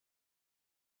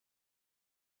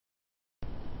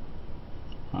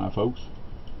Hi folks,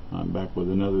 I'm back with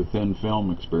another thin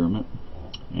film experiment,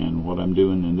 and what I'm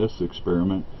doing in this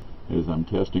experiment is I'm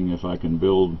testing if I can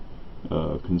build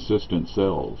consistent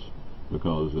cells,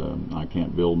 because I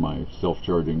can't build my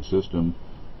self-charging system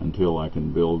until I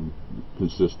can build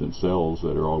consistent cells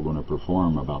that are all going to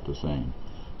perform about the same.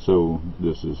 So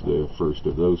this is the first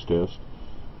of those tests,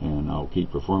 and I'll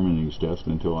keep performing these tests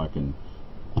until I can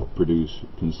produce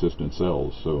consistent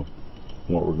cells. So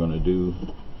what we're going to do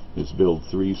is build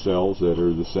 3 cells that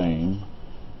are the same.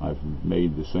 I've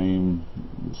made the same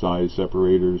size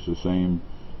separators, the same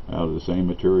out of the same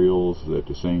materials at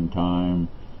the same time,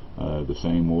 the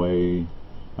same way.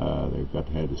 They've got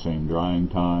to have the same drying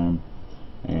time,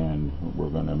 and we're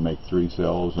going to make 3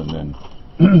 cells and then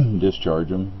discharge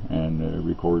them and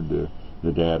record the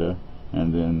data,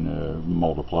 and then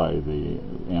multiply the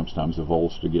amps times the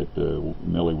volts to get the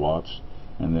milliwatts,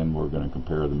 and then we're going to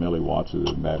compare the milliwatts of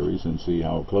the batteries and see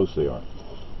how close they are.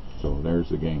 So there's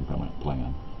the game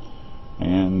plan,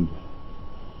 and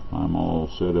I'm all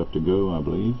set up to go, I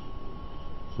believe.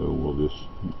 So we'll just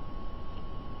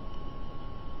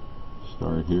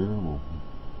start here. We'll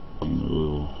paint a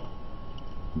little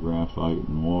graphite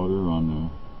and water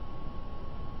on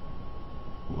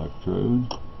the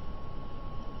electrode.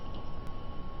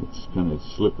 It's kind of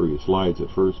slippery. It slides at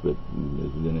first, but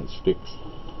then it sticks,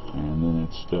 and then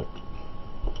it's stuck.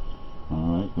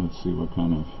 Alright, let's see what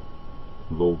kind of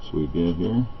volts we get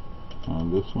here out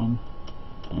of this one.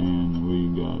 And we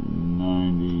got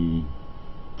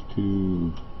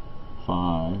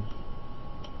 92.5,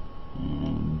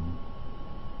 and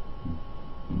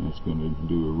that's going to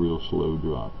do a real slow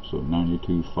drop. So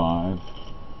 92.5,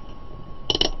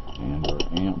 and our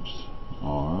amps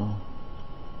are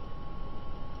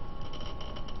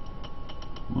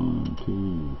 1,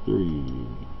 2, 3,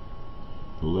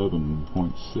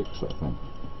 11.6, I think.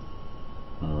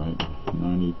 Alright,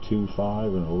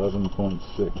 92.5 and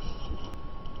 11.6.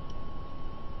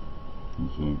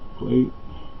 Zinc plate.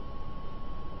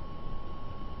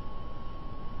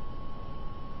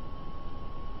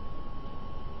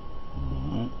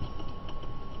 Alright.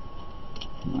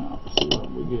 Now, let's see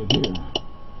what we get here.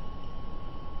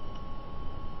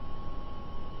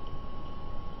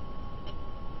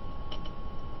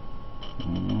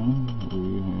 And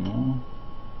we have,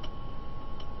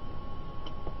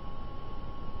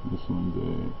 this one's a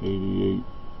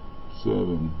 88.7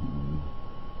 and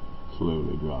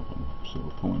slowly dropping, so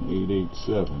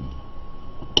 0.887,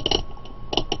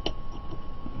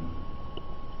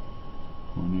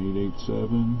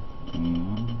 0.887,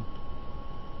 and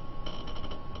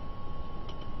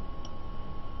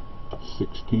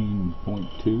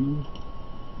 16.2,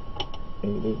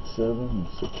 887 and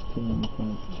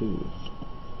 16.2.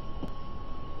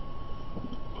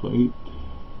 Plate.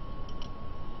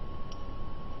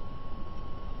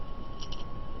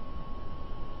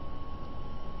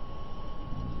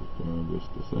 There,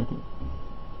 just a second.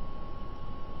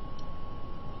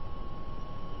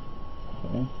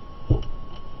 Okay.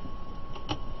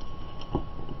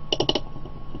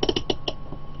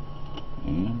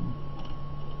 And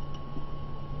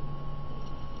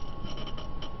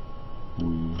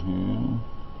we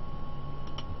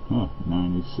have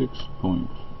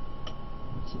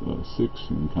 96.6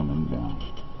 and coming down.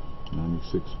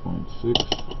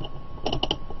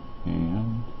 96.6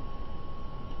 and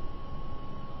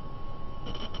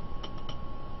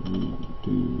 3,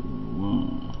 2,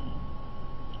 1,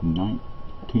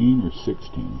 19 or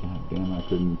 16. God damn, I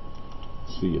couldn't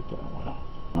see it that well.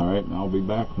 Alright, I'll be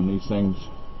back when these things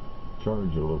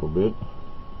charge a little bit,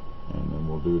 and then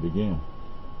we'll do it again.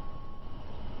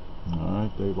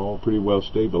 Alright, they've all pretty well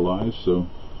stabilized, so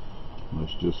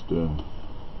let's just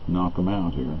knock them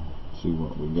out here, see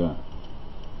what we got.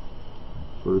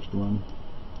 First one,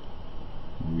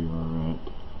 we are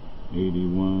at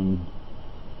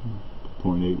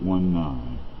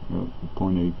 81.819,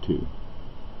 0.82.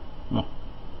 Now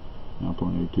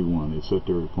 0.821. It sat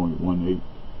there at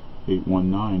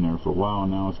 0.18819 there for a while,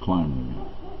 and now it's climbing again.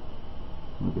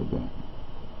 Look at that.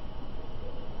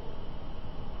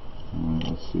 Alright,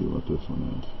 let's see what this one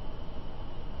is.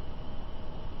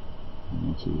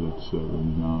 And this is at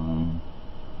 7.9,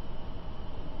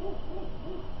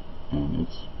 and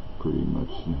it's pretty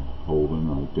much holding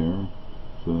right there.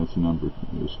 So that's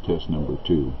this test number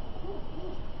 2.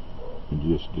 And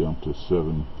just jumped to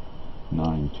 7.92.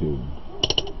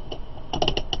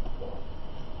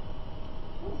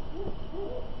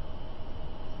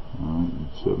 Alright,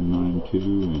 7.92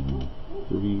 and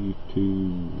 3, 2,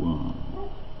 1.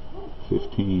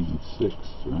 15.6,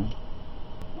 right?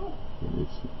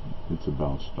 It's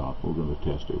about stopped. We're going to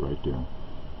test it right there.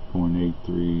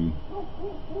 .83,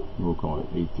 we'll call it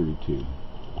 832.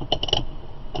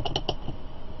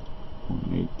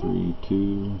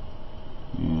 0.832,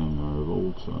 and our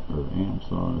volts or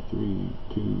amps are 3,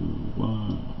 2,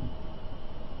 1.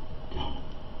 God,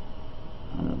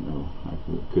 I don't know. I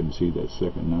couldn't see that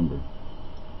second number.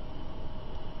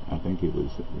 I think it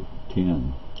was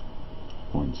 10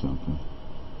 point something.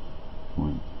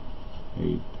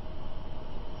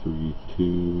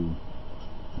 0.832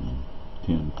 and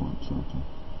 10 point something.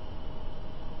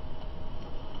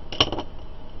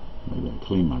 I gotta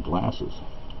clean my glasses.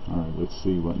 Alright, let's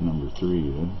see what number 3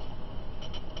 is.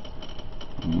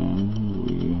 And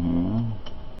we have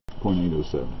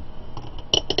 0.807.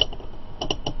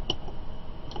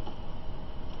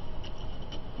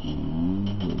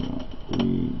 And we got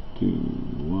 3, 2,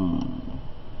 1,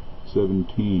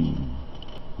 17.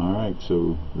 Alright,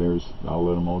 so I'll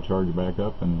let them all charge back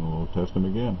up and we'll test them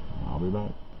again. I'll be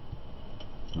back.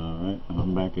 Alright,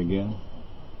 I'm back again.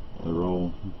 They're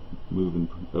all moving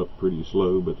up pretty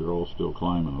slow, but they're all still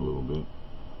climbing a little bit.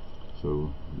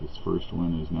 So this first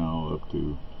one is now up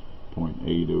to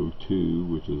 0.802,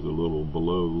 which is a little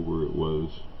below where it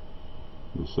was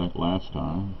the last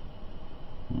time.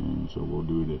 And so we'll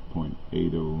do it at 0.80.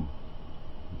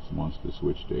 This wants to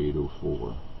switch to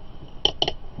 804.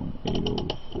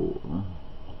 0.804.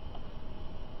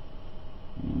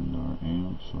 And our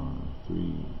amps are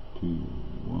 3, 2,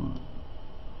 1.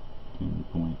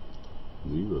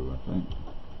 10.0, I think.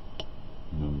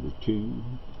 Number 2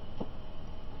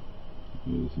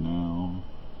 is now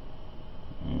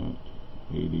at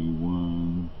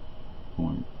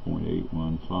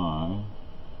 81.815,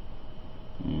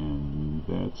 and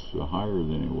that's higher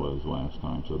than it was last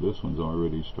time. So this one's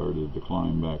already started to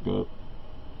climb back up,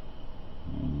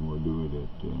 and we'll do it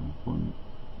at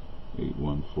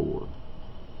 0.814.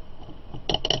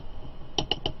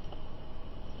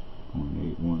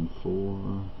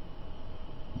 0.814,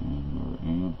 and our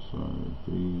amps are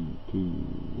 3, 2,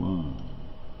 1,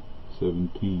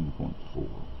 17.4.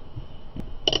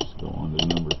 Let's go on to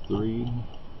number 3,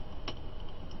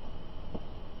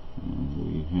 and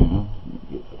we have, let me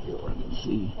get up here where I can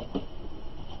see,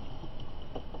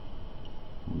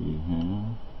 we have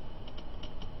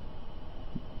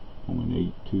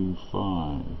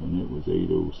 0.825, and it was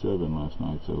 807 last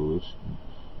night, so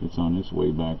it's on its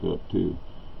way back up too.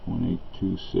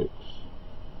 0.826,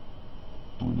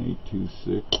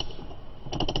 0.826,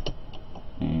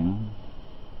 and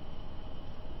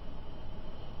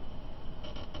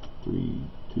 3,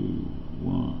 2,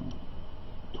 1,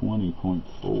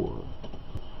 20.4.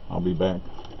 I'll be back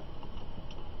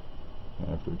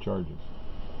after it charges.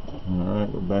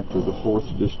 Alright, we're back to the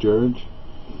 4th discharge,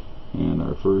 and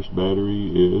our first battery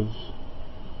is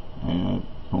at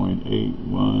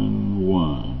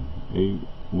 0.811,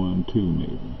 812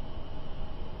 maybe.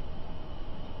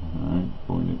 Alright,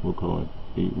 we'll call it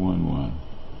 811.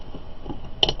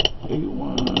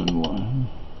 811.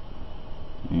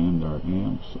 And our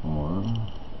amps are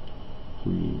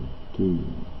 3, 2,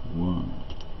 1,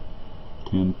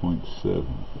 10.7.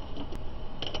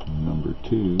 Number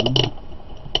 2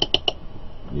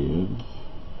 is,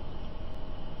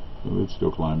 so it's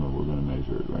still climbing, we're going to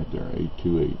measure it right there,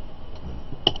 828.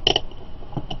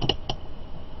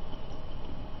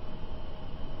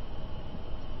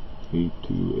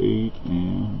 828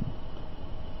 and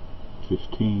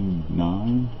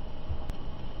 15.9.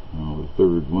 Now the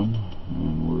third one,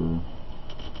 and we're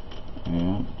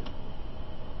at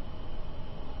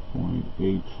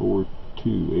 0.842,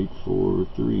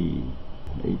 843,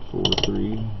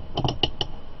 843,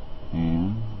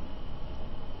 and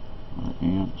our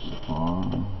amps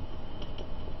are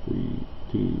 3,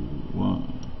 2,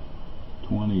 1,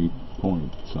 20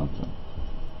 point something.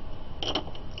 I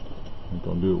think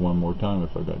I'll do it one more time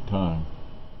if I got time.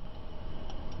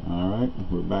 Alright,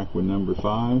 we're back with number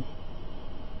 5,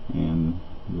 and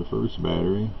the first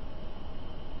battery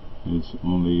is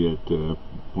only at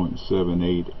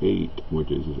 0.788,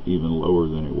 which is even lower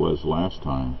than it was last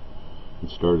time. It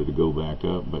started to go back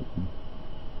up, but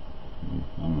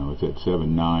I don't know, it's at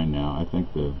 7.9 now. I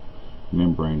think the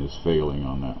membrane is failing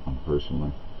on that one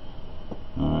personally.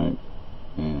 Alright,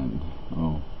 and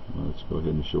let's go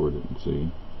ahead and short it and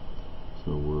see.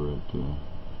 So we're at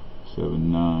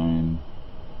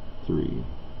 793,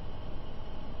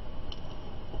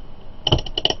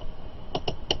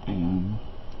 and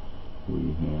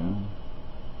we have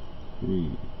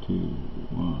 3, 2,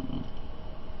 1,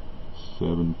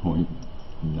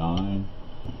 7.9.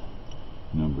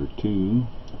 Number 2,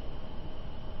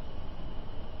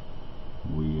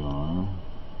 we are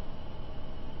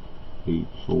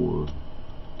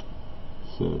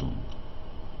 847,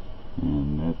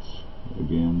 and that's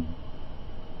again.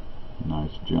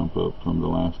 Nice jump up from the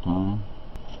last time.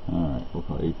 Alright, we'll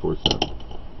call 847.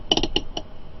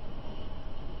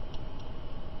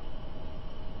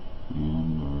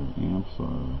 And our amps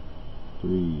are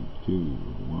 3, 2,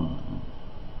 1,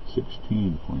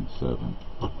 16.7.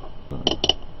 The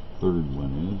third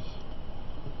one is.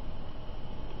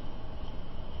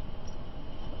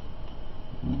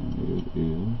 And it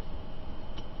is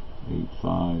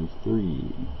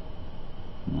 853.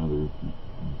 Another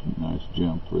nice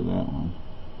jump for that one.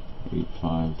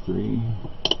 853.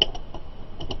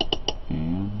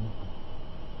 And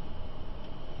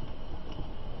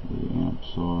the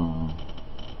amps are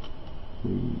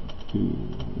 3, 2,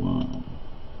 1,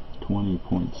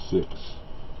 20.6.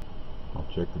 I'll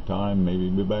check the time, maybe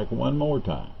be back one more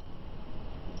time.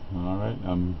 Alright,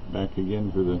 I'm back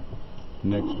again for the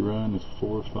next run. It's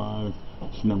 4, 5,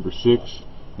 it's number 6.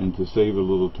 And to save a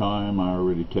little time, I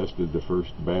already tested the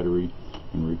first battery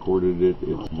and recorded it.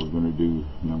 We're going to do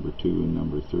number 2 and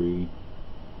number 3.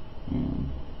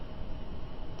 And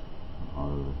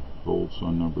our volts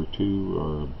on number 2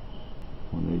 are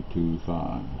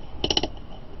 1825.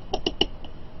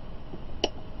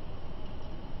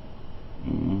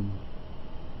 And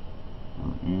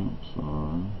our amps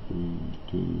are 3,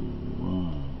 2,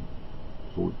 1,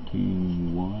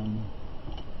 14.1.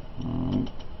 Alright.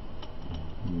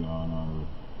 On our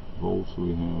volts we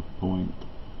have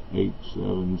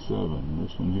 0.877.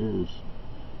 This one here is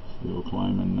still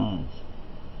climbing nice.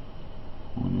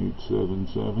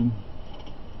 0.877.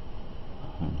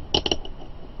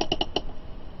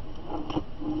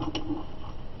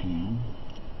 And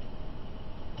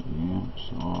the amps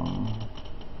are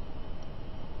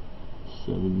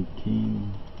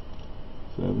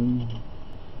 17.7.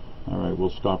 Alright,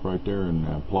 we'll stop right there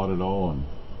and plot it all, and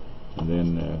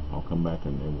then I'll come back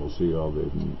and then we'll see all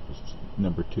the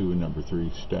number 2 and number 3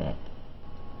 stacked.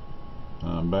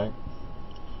 I'm back,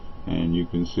 and you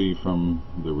can see from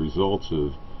the results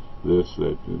of this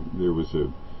that there was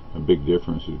a big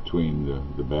difference between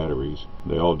the batteries.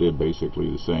 They all did basically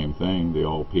the same thing. They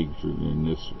all peaked in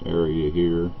this area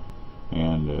here,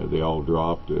 and they all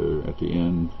dropped at the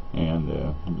end. And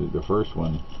the first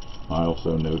one, I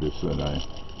also noticed that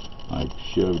I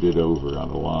shoved it over out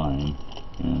of line,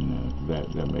 and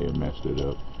that may have messed it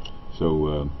up.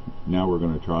 So now we're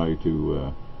going to try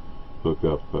to hook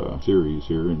up series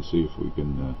here and see if we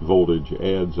can voltage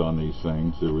adds on these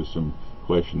things. There was some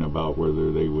question about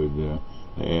whether they would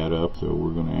add up, so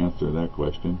we're going to answer that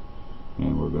question,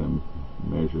 and we're going to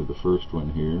measure the first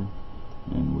one here,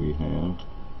 and we have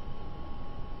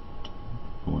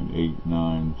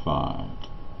 0.895.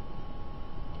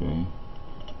 okay,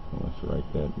 so let's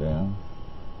write that down.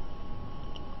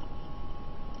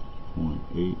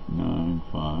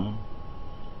 0.895.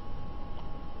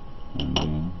 And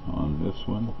then on this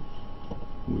one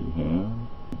we have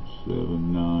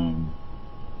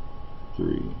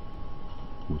 793.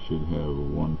 We should have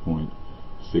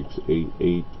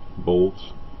 1.688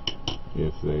 volts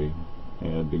if they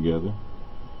add together.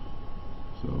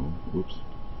 So, whoops,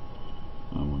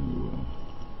 I'm going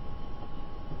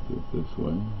to do it this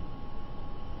way,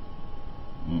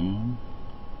 and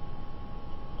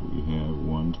we have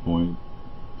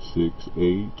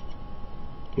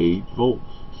 1.688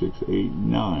 volts.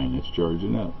 689. It's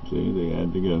charging up. See, they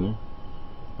add together.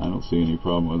 I don't see any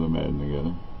problem with them adding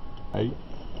together. Hey,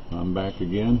 I'm back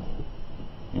again,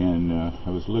 and I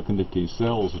was looking at these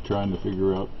cells trying to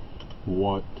figure out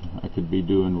what I could be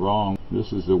doing wrong.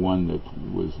 This is the one that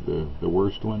was the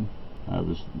worst one. I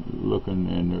was looking,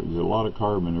 and there's a lot of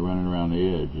carbon running around the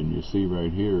edge, and you see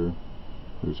right here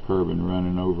there's carbon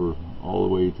running over all the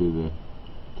way to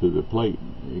the plate.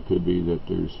 It could be that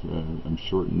there's I'm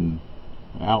shorting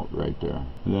out right there.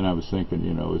 And then I was thinking,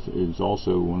 you know, it's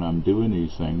also when I'm doing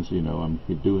these things, you know, I'm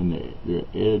doing the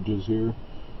edges here,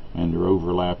 and they're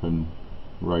overlapping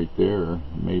right there.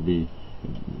 Maybe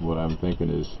what I'm thinking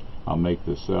is I'll make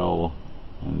the cell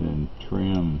and then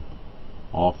trim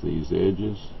off these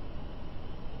edges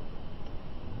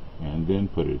and then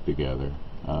put it together,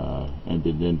 and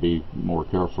then be more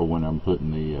careful when I'm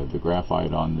putting the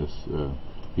graphite on this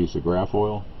piece of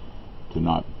graphite, to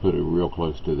not put it real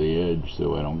close to the edge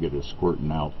so I don't get it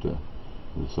squirting out the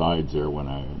sides there when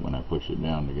I push it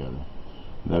down together.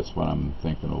 That's what I'm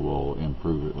thinking will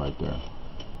improve it right there.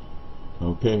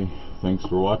 Okay, thanks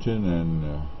for watching, and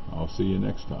I'll see you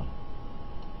next time.